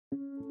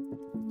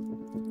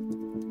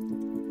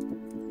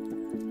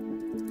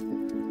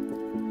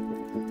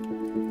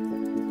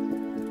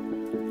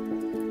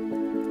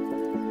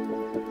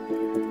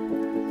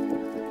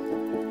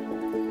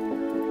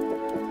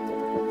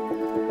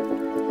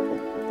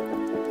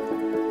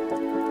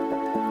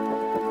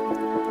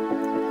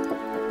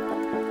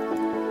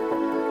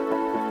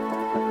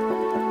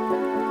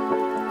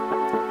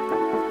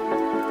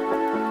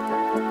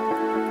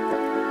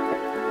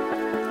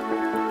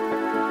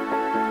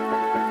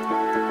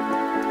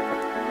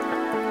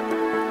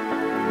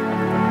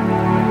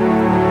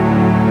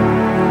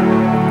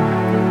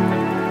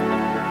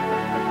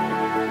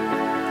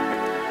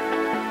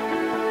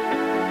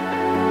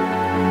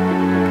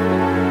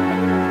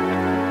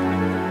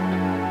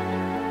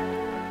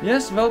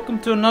Yes, welcome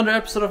to another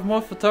episode of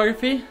More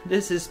Photography.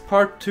 This is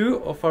part 2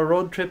 of our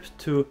road trip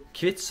to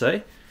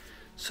Kvitsøy.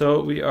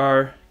 So we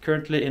are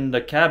currently in the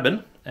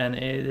cabin, and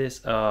it is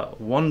a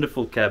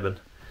wonderful cabin.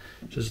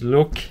 Just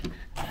look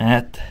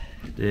at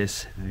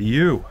this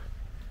view.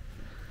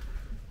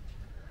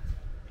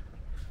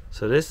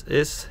 So this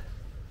is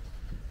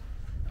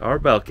our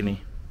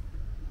balcony.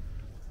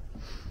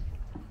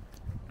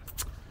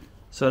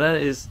 So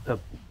that is a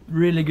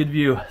really good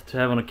view to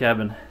have on a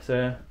cabin.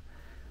 So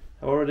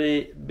I've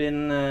already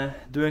been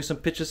doing some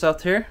pictures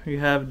out here. You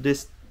have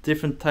these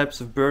different types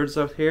of birds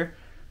out here.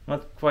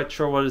 Not quite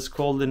sure what it's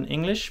called in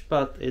English,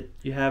 but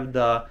you have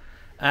the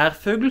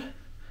ærfugl,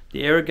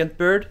 the arrogant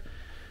bird,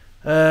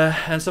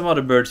 and some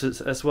other birds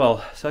as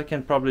well. So I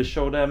can probably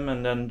show them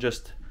and then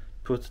just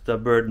put the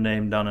bird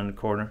name down in the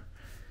corner.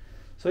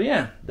 So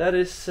yeah, that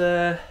is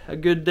a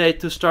good day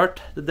to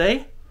start the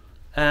day.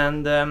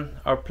 And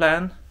our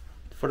plan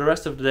for the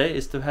rest of the day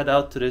is to head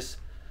out to this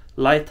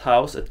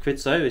Lighthouse at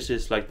Kvitsøy, which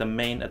is like the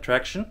main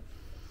attraction,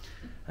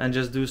 and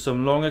just do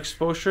some long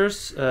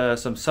exposures,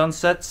 some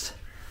sunsets,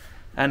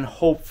 and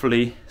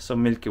hopefully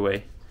some Milky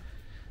Way.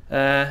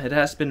 It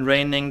has been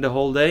raining the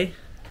whole day,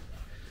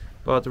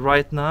 but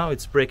right now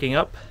it's breaking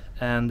up,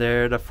 and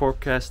the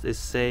forecast is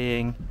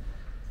saying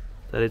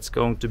that it's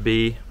going to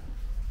be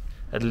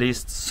at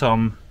least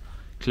some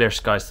clear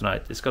skies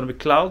tonight. It's going to be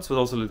clouds but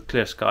also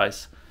clear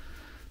skies,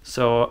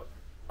 so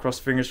cross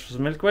fingers for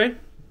some Milky Way.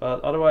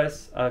 But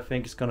otherwise, I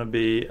think it's gonna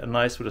be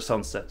nice with a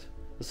sunset.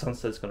 The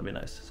sunset is gonna be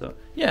nice. So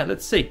yeah,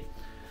 let's see.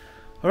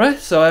 Alright,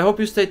 so I hope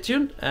you stay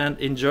tuned and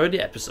enjoy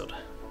the episode.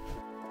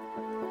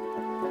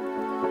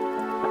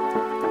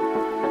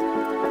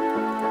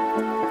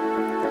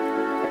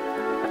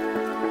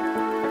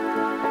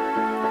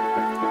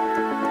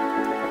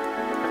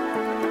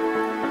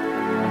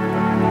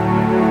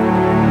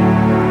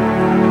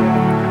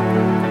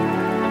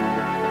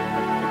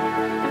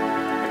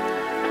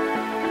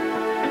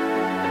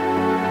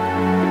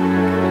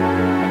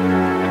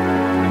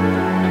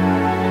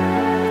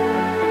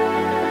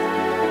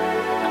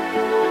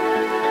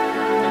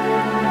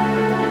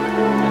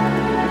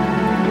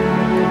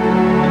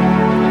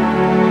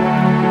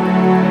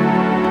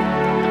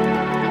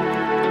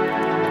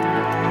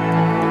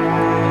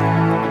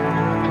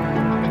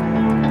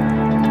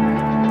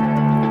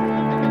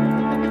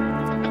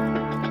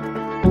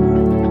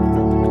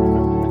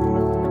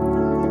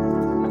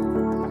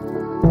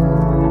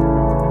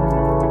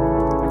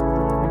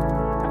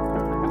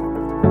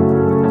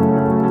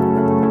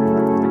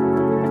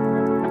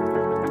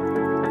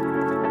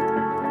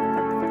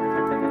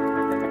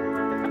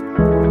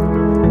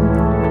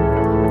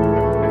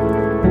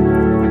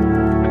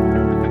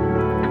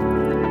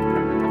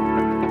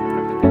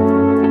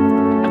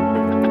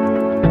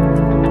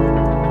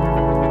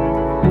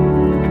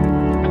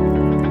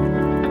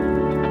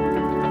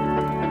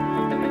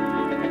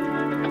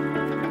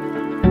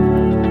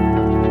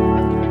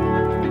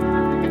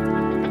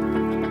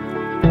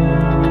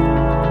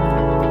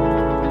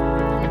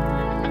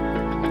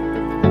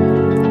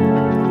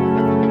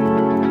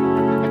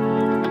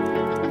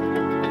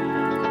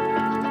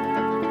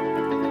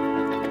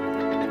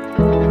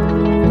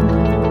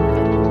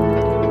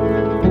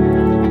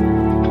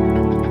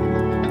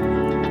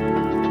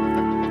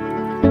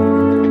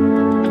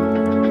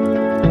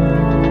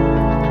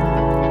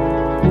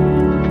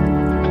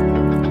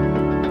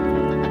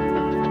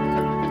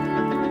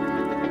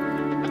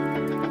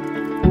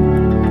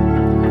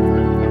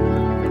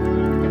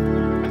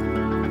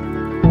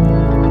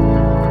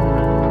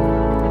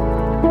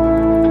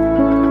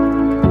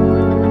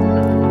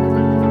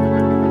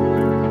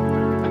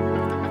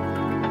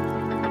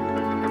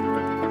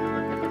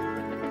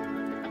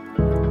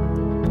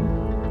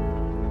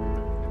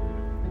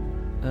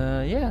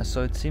 Yeah,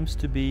 so it seems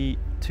to be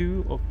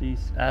two of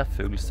these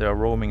ærfugls that are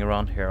roaming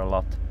around here a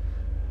lot.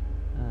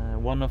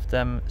 One of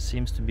them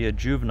seems to be a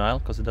juvenile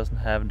because it doesn't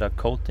have the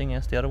coating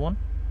as the other one.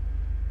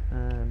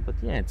 But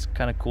yeah, it's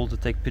kind of cool to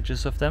take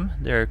pictures of them.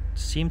 They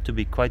seem to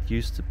be quite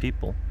used to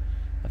people.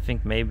 I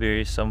think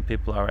maybe some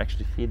people are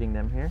actually feeding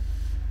them here.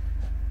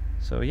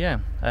 So yeah,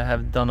 I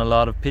have done a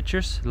lot of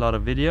pictures, a lot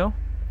of video.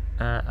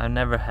 I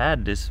never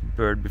had this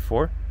bird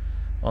before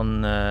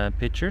on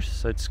pictures,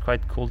 so it's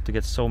quite cool to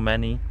get so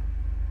many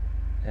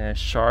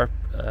sharp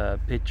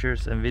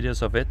pictures and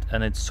videos of it,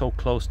 and it's so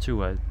close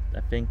too. I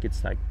think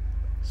it's like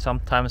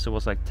sometimes it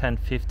was like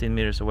 10-15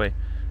 meters away,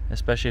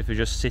 especially if you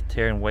just sit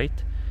here and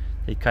wait.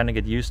 They kind of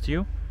get used to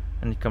you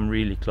and they come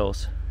really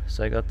close.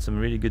 So I got some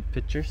really good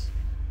pictures.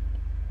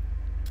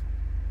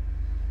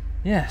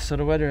 Yeah, so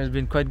the weather has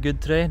been quite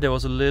good today. There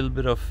was a little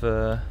bit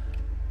of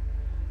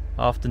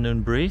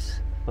afternoon breeze,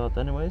 but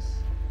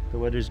anyways, the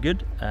weather is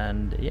good,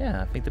 and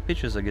yeah, I think the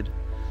pictures are good.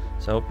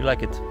 So I hope you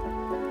like it.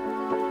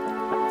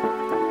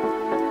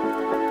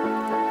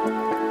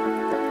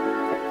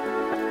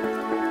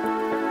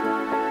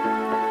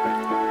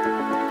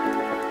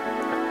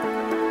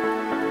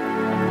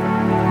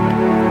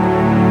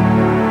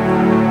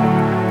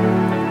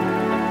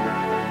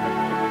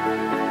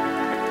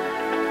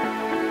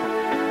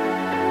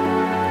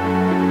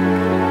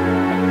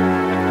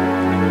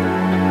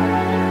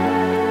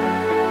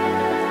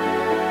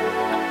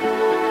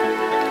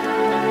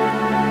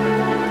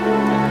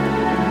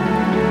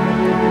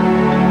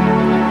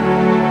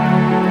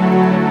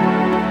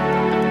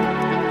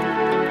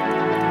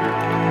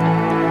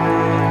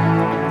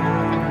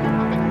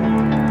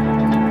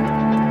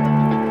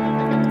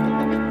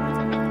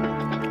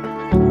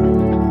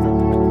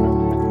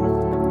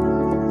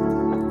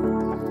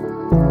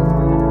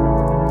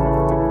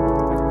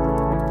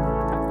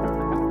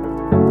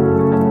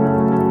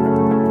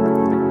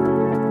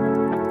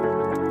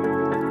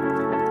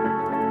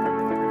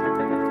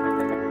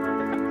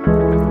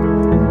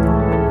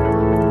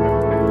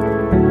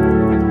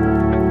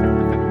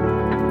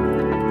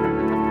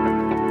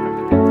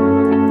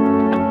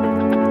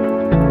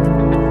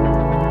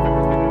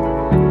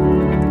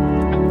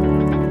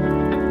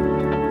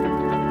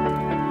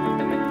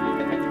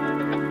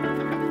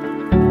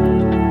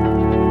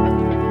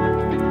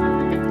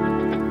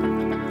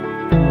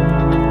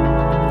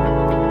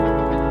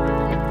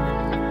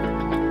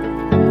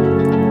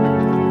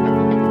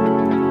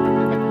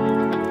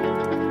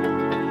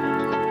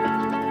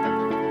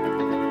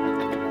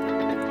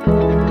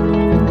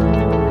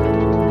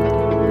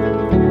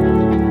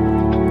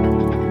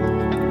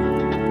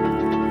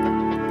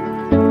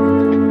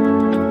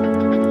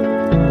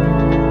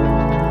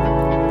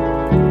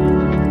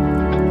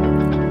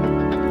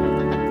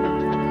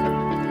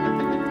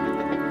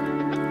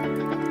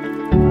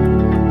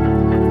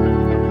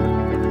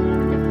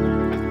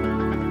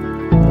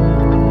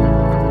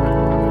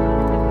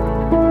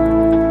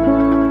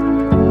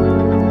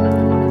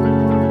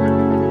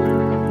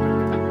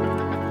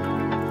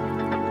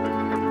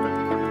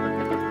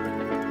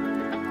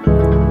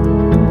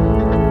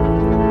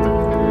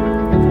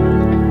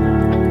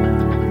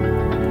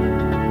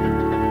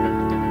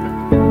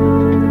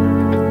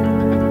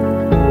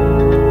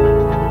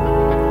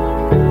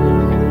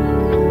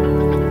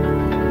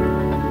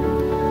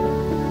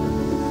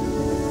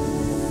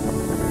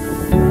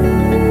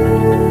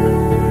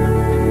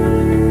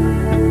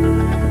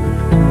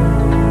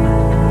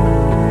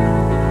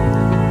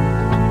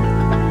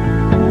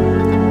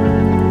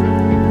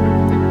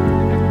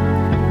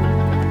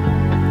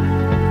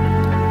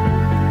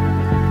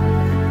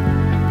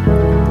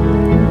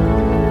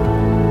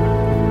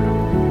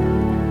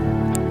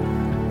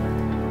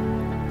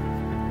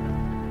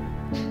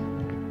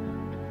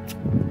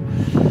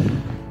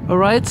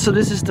 Alright, so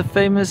this is the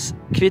famous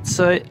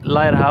Kvitsøy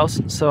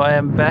Lighthouse. So I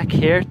am back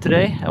here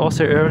today. I was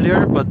here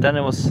earlier, but then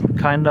it was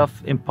kind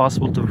of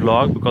impossible to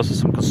vlog because of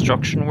some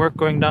construction work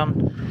going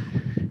down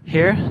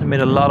here. It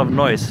made a lot of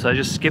noise, so I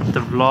just skipped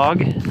the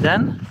vlog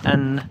then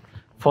and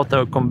thought I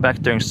would come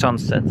back during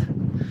sunset.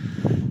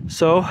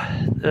 So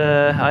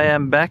I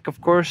am back, of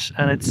course,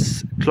 and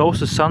it's close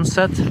to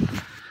sunset,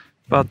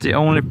 but the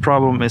only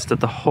problem is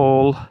that the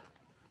whole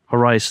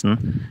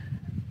horizon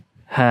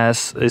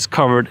is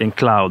covered in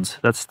clouds.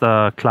 That's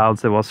the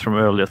clouds that was from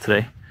earlier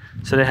today.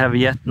 So they have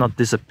yet not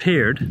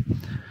disappeared,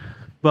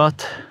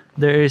 but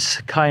there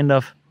is kind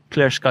of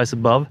clear skies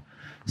above,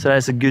 so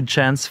there's a good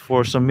chance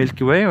for some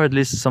Milky Way, or at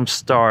least some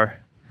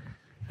starscape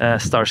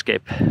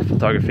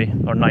photography,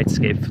 or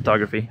nightscape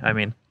photography, I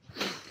mean.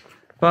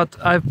 But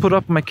I've put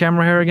up my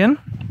camera here again,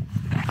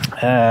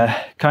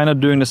 kind of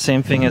doing the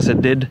same thing as I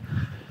did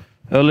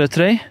earlier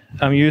today.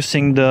 I'm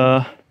using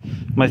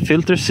my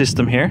filter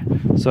system here.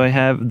 So I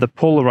have the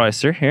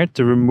polarizer here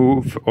to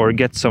remove or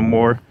get some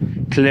more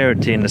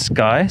clarity in the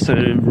sky, so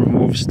it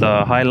removes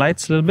the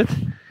highlights a little bit.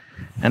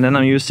 And then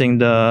I'm using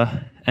the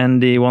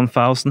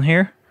ND1000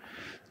 here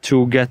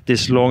to get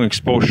this long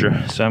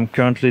exposure. So I'm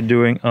currently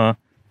doing a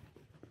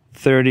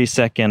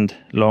 30-second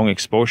long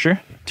exposure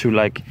to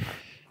like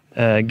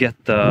get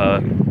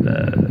the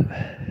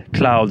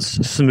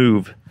clouds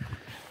smooth.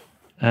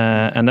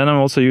 And then I'm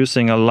also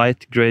using a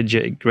light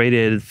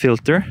gradiated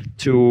filter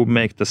to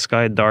make the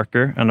sky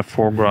darker and the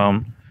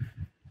foreground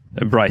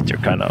brighter,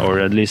 kind of, or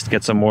at least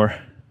get some more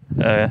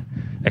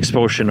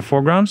exposure in the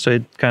foreground, so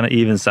it kind of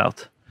evens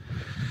out.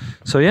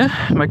 So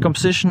yeah, my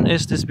composition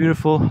is this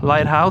beautiful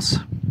lighthouse.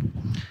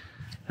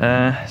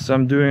 So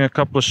I'm doing a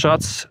couple of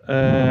shots.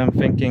 I'm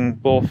thinking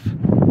both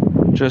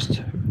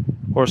just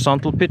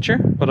horizontal picture,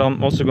 but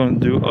I'm also going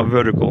to do a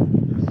vertical,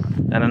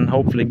 and then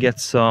hopefully get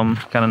some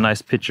kind of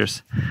nice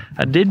pictures.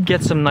 I did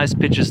get some nice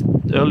pictures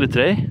earlier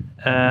today.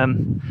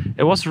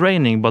 It was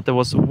raining, but there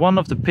was one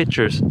of the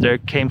pictures, there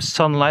came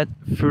sunlight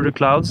through the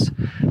clouds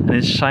and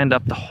it shined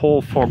up the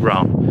whole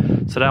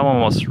foreground. So that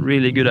one was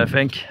really good, I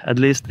think. At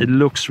least it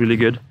looks really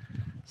good.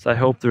 So I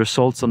hope the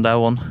results on that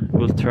one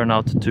will turn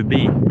out to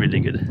be really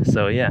good.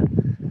 So yeah,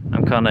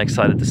 I'm kind of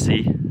excited to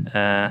see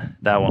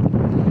that one.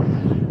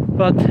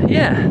 But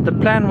yeah, the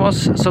plan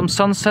was some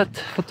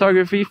sunset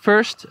photography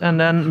first and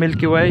then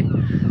Milky Way.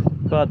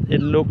 But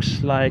it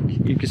looks like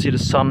you can see the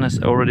sun has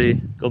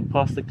already gone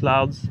past the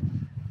clouds,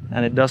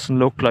 and it doesn't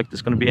look like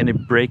there's going to be any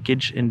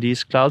breakage in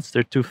these clouds.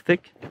 They're too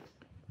thick.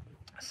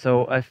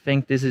 So I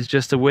think this is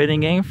just a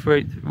waiting game for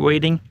it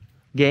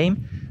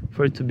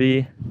to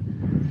be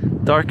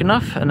dark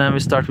enough, and then we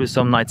start with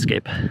some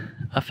nightscape.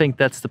 I think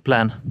that's the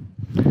plan.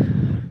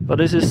 But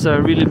this is a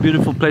really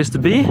beautiful place to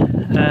be.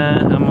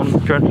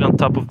 I'm currently on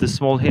top of this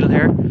small hill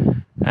here,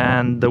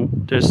 and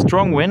there's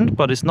strong wind,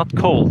 but it's not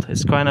cold.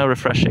 It's kind of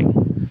refreshing.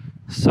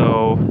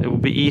 So it will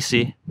be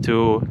easy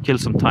to kill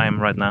some time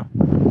right now.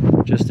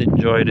 Just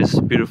enjoy this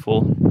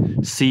beautiful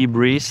sea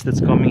breeze that's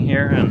coming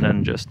here, and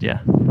then just, yeah,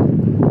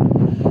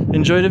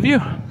 enjoy the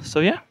view. So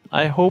yeah,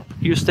 I hope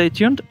you stay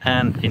tuned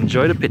and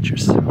enjoy the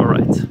pictures. All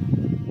right.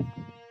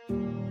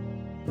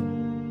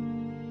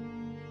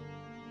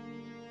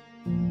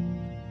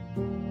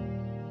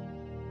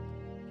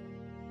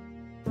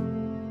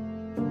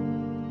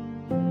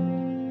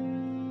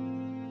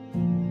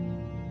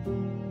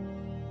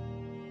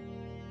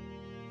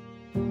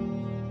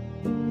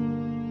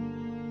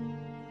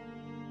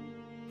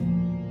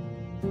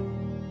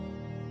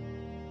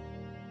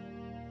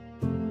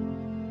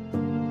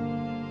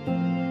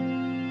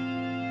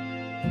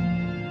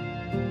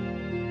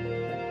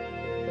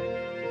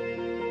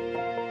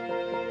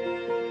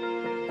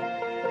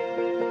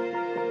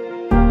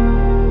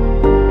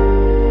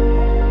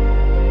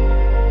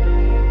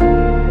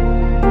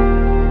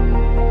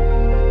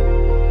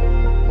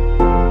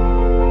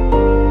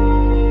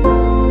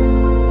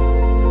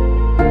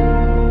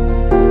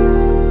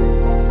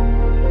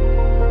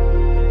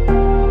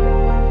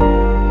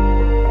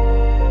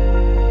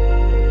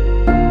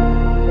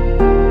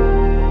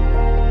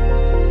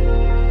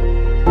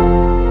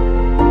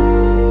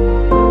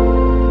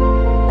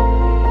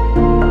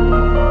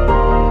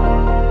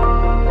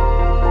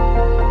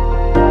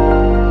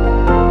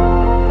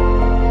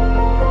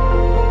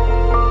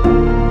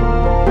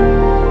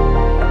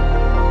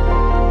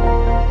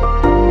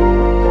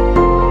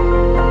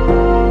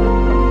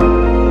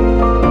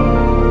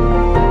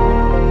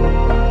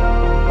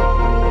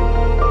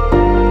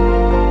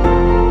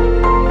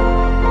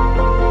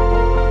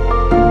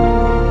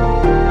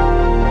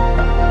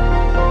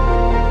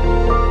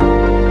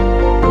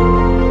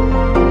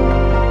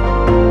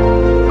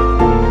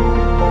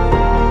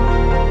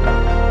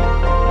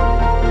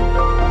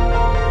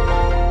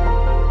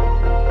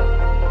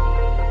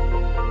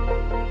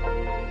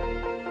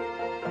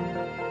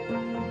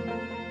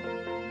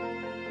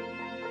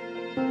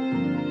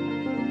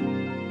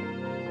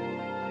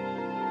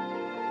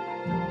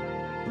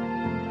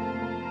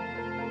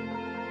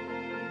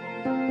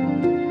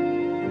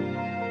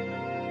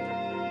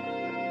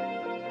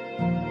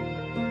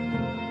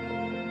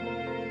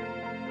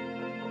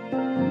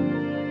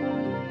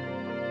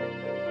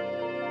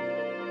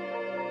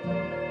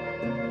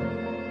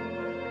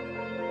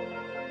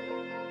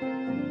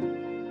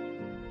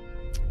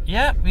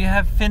 yeah, we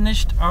have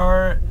finished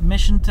our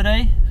mission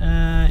today.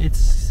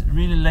 It's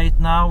really late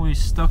now. We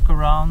stuck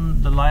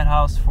around the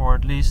lighthouse for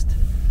at least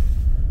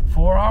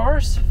 4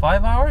 hours,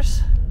 5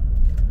 hours.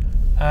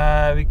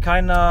 We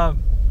kind of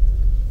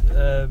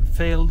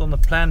failed on the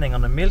planning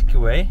on the Milky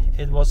Way.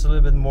 It was a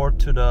little bit more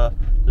to the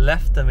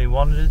left than we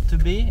wanted it to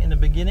be in the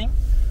beginning,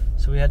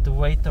 so we had to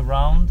wait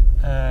around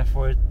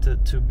for it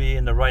to be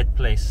in the right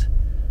place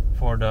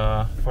for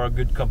a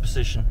good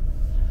composition.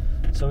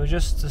 So we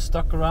just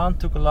stuck around,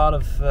 took a lot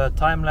of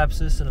time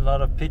lapses and a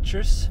lot of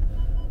pictures,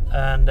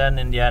 and then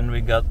in the end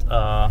we got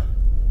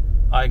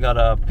I got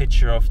a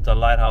picture of the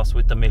lighthouse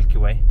with the Milky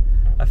Way.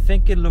 I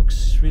think it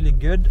looks really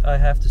good. I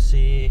have to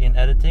see in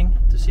editing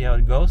to see how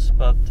it goes,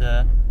 but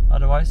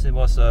otherwise it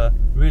was a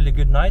really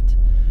good night.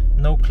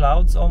 No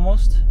clouds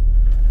almost,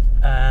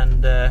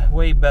 and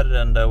way better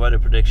than the weather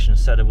prediction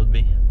said it would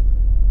be.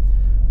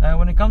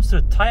 When it comes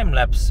to the time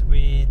lapse,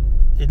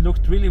 it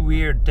looked really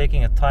weird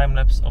taking a time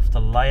lapse of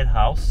the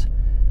lighthouse.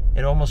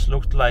 It almost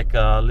looked like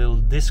a little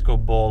disco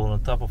ball on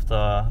the top of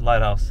the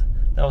lighthouse.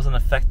 That was an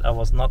effect I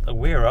was not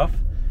aware of,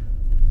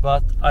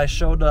 but I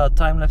showed a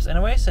time lapse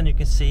anyways, and you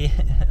can see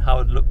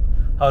how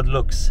it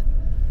looks.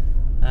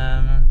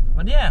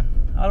 But yeah,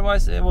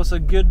 otherwise it was a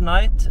good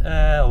night,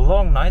 a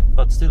long night,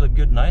 but still a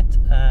good night.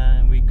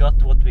 We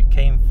got what we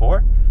came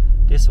for.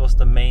 This was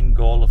the main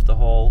goal of the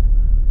whole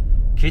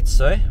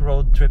Kvitsøy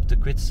road trip to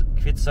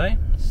Kvitsøy.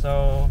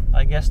 So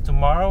I guess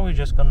tomorrow we're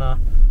just gonna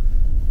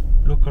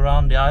look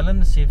around the island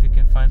and see if we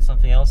can find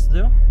something else to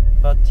do.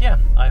 But yeah,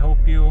 I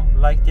hope you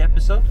liked the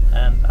episode,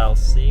 and I'll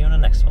see you in the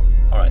next one.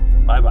 Alright,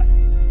 bye bye.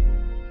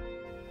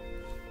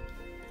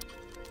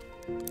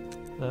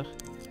 There.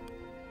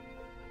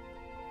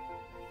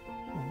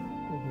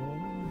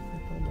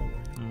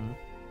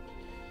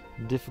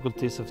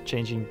 Difficulties of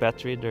changing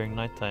battery during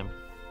nighttime.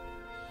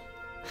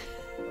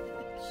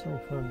 So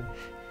funny.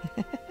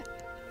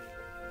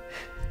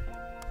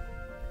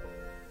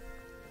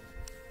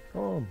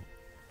 Come on.